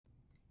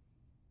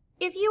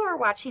If you are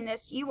watching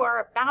this, you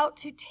are about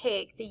to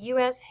take the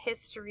US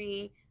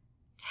History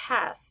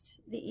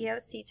test, the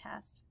EOC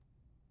test.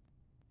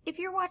 If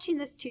you're watching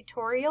this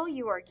tutorial,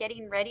 you are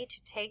getting ready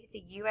to take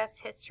the US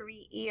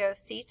History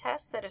EOC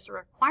test that is a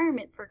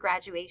requirement for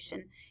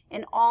graduation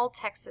in all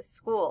Texas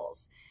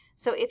schools.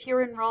 So if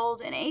you're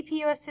enrolled in AP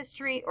US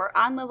History or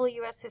on-level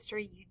US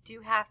History, you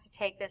do have to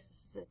take this.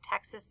 This is a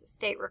Texas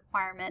state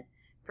requirement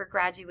for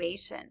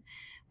graduation.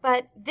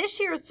 But this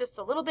year is just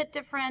a little bit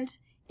different.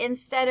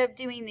 Instead of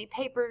doing the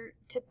paper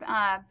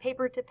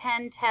to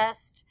pen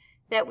test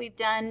that we've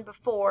done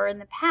before in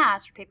the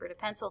past, or paper to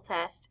pencil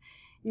test,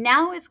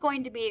 now it's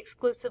going to be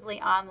exclusively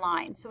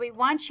online. So we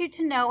want you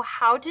to know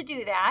how to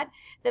do that.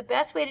 The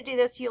best way to do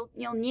this, you'll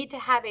need to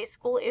have a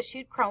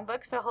school-issued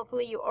Chromebook. So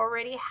hopefully you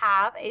already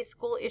have a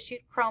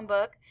school-issued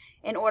Chromebook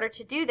in order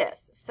to do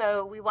this.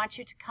 So we want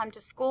you to come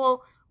to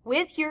school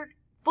with your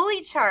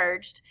fully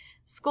charged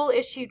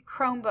school-issued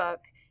Chromebook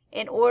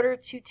in order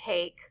to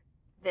take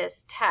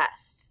this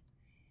test.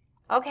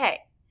 Okay,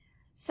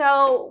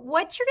 so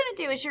what you're going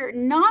to do is you're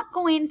not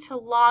going to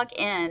log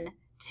in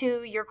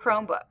to your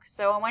Chromebook.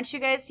 So I want you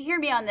guys to hear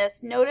me on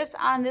this. Notice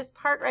on this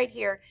part right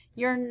here,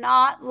 you're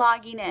not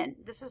logging in.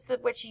 This is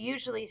what you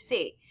usually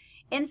see.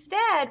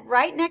 Instead,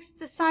 right next to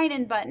the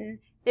sign-in button,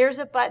 there's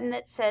a button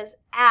that says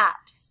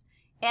Apps.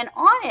 And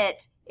on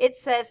it, it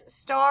says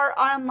STAR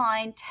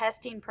Online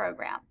Testing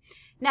Program.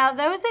 Now,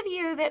 those of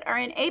you that are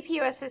in AP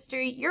US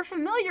History, you're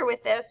familiar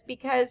with this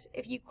because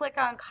if you click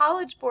on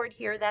College Board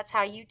here, that's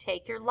how you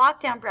take your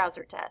lockdown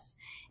browser test.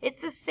 It's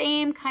the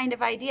same kind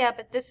of idea,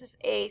 but this is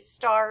a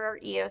STAR or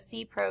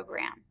EOC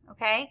program,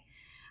 okay?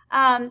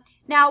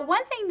 Now,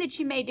 one thing that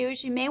you may do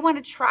is you may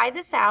want to try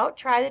this out,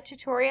 try the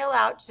tutorial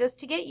out just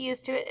to get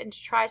used to it and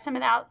to try some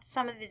of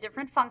the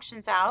different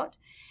functions out.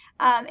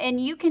 And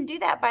you can do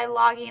that by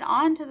logging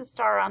on to the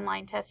STAR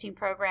Online Testing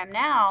Program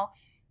now,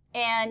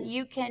 and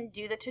you can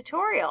do the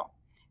tutorial.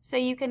 So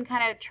you can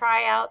kind of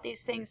try out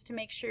these things to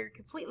make sure you're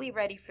completely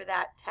ready for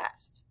that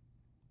test.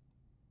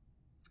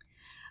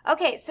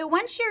 Okay, so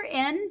once you're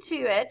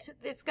into it,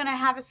 it's going to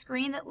have a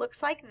screen that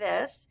looks like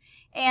this,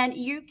 and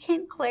you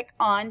can click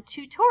on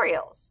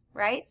tutorials,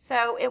 right?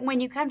 So when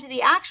you come to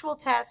the actual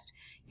test,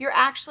 you're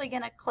actually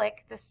going to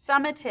click the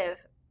summative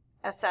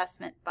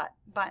assessment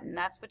button.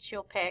 That's what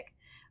you'll pick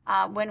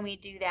when we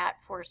do that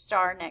for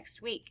STAR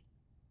next week.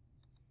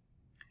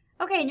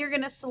 Okay, and you're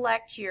going to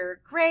select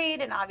your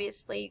grade, and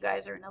obviously you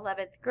guys are in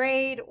 11th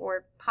grade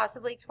or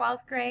possibly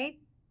 12th grade.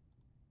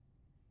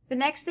 The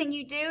next thing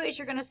you do is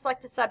you're going to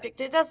select a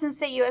subject. It doesn't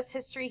say US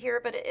History here,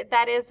 but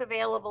that is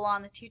available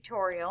on the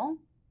tutorial.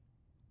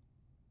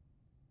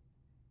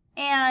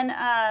 And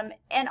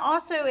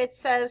also it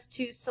says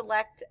to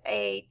select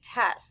a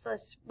test,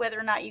 whether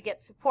or not you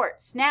get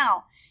supports.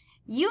 Now,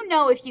 you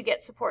know if you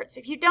get supports.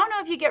 If you don't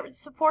know if you get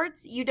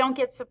supports, you don't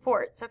get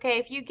supports, okay?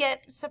 If you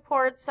get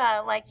supports,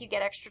 like you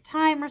get extra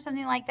time or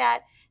something like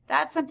that,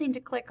 that's something to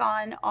click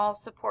on all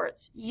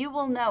supports. You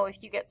will know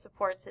if you get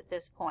supports at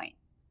this point.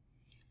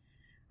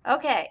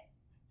 Okay,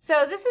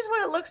 so this is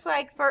what it looks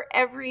like for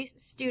every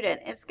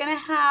student. It's going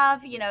to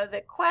have, you know,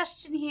 the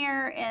question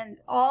here, and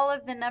all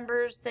of the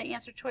numbers, the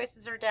answer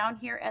choices are down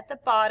here at the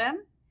bottom,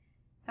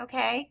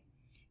 okay?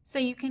 So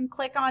you can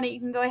click on it. You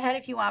can go ahead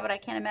if you want, but I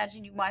can't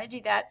imagine you want to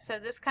do that. So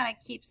this kind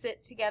of keeps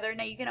it together.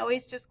 Now you can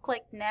always just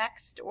click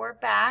next or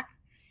back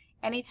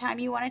anytime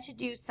you wanted to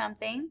do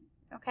something,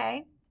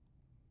 okay?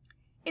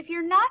 If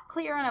you're not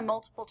clear on a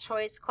multiple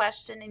choice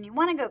question and you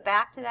want to go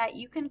back to that,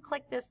 you can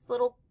click this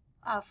little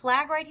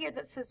flag right here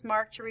that says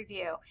Mark to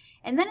Review.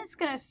 And then it's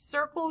going to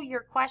circle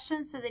your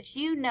question so that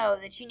you know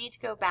that you need to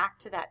go back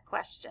to that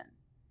question.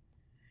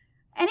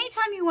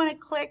 Anytime you want to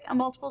click a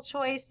multiple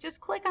choice,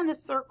 just click on the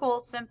circle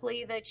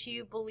simply that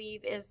you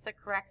believe is the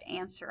correct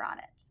answer on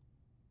it.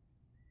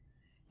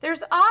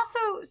 There's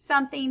also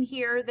something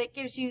here that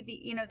gives you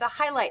the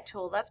highlight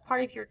tool. That's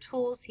part of your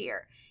tools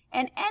here.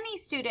 And any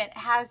student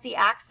has the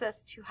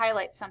access to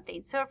highlight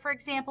something. So for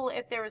example,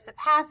 if there was a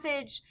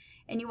passage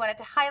and you wanted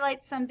to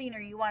highlight something or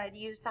you wanted to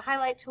use the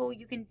highlight tool,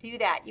 you can do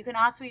that. You can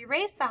also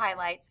erase the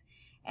highlights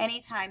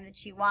anytime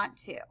that you want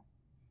to.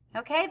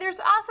 Okay, there's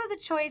also the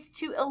choice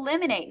to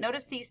eliminate.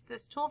 Notice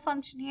this tool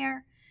function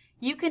here.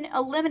 You can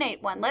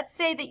eliminate one. Let's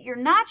say that you're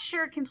not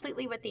sure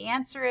completely what the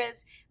answer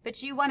is,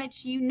 but you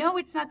know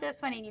it's not this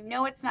one and you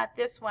know it's not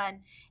this one,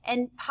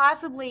 and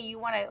possibly you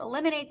want to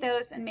eliminate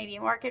those and maybe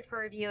mark it for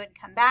review and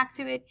come back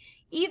to it.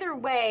 Either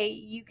way,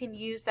 you can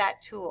use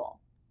that tool.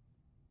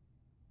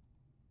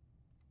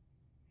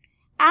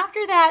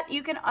 After that,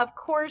 you can, of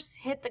course,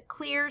 hit the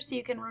clear so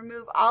you can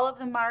remove all of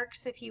the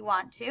marks if you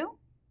want to.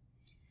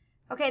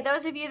 Okay,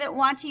 those of you that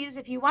want to use,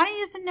 if you want to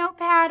use a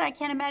notepad, I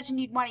can't imagine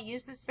you'd want to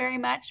use this very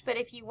much, but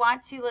if you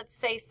want to, let's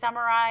say,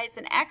 summarize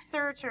an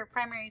excerpt or a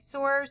primary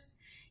source,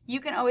 you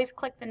can always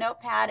click the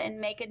notepad and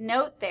make a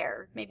note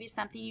there, maybe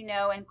something you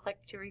know, and click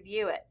to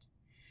review it.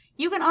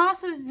 You can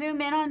also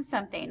zoom in on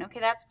something. Okay,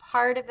 that's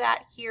part of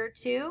that here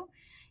too.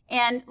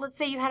 And let's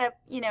say you had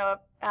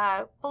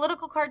a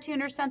political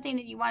cartoon or something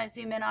and you want to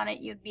zoom in on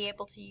it, you'd be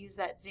able to use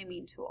that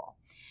zooming tool.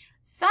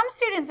 Some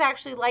students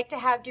actually like to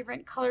have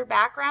different color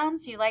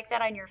backgrounds. You like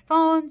that on your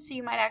phone, so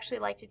you might actually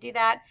like to do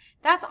that.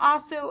 That's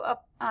also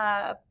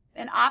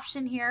an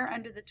option here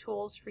under the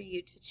tools for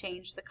you to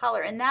change the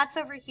color. And that's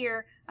over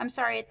here, I'm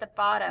sorry, at the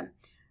bottom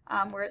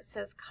where it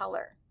says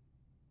color.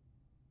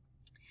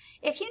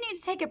 If you need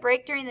to take a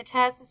break during the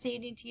test, so you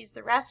need to use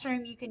the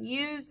restroom, you can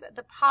use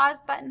the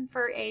pause button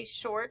for a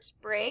short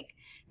break.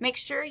 Make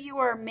sure you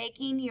are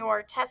making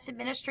your test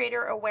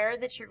administrator aware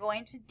that you're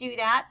going to do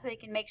that so they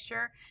can make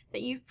sure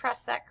that you've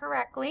pressed that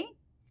correctly.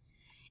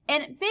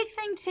 And big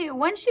thing too,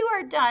 once you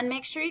are done,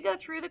 make sure you go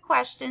through the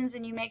questions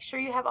and you make sure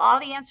you have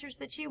all the answers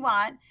that you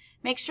want.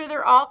 Make sure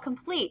they're all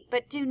complete,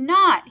 but do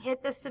not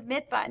hit the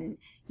submit button.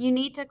 You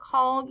need to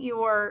call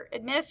your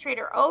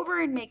administrator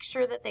over and make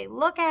sure that they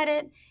look at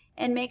it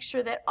and make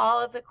sure that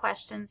all of the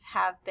questions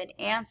have been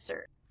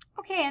answered.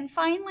 Okay, and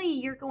finally,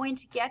 you're going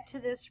to get to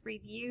this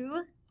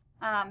review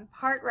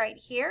part right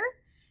here.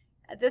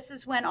 This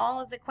is when all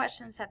of the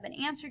questions have been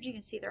answered. You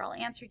can see they're all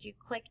answered. You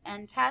click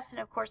End Test,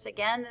 and of course,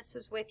 again, this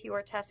is with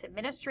your test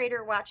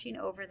administrator watching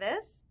over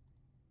this.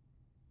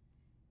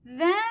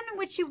 Then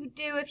what you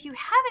do, if you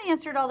haven't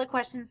answered all the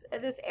questions,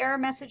 this error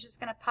message is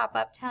going to pop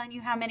up telling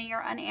you how many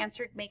are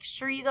unanswered. Make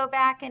sure you go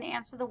back and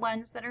answer the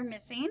ones that are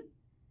missing.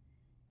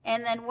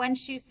 And then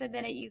once you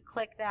submit it, you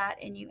click that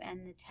and you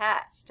end the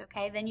test.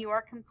 Okay, then you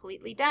are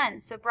completely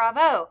done. So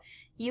bravo,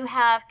 you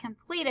have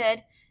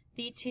completed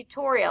the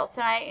tutorial.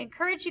 So I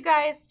encourage you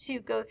guys to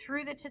go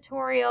through the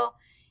tutorial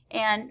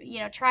and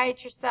try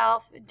it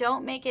yourself.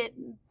 Don't make it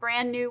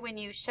brand new when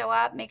you show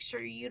up. Make sure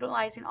you're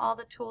utilizing all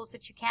the tools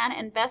that you can.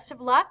 And best of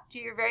luck. Do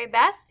your very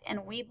best,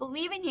 and we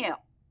believe in you.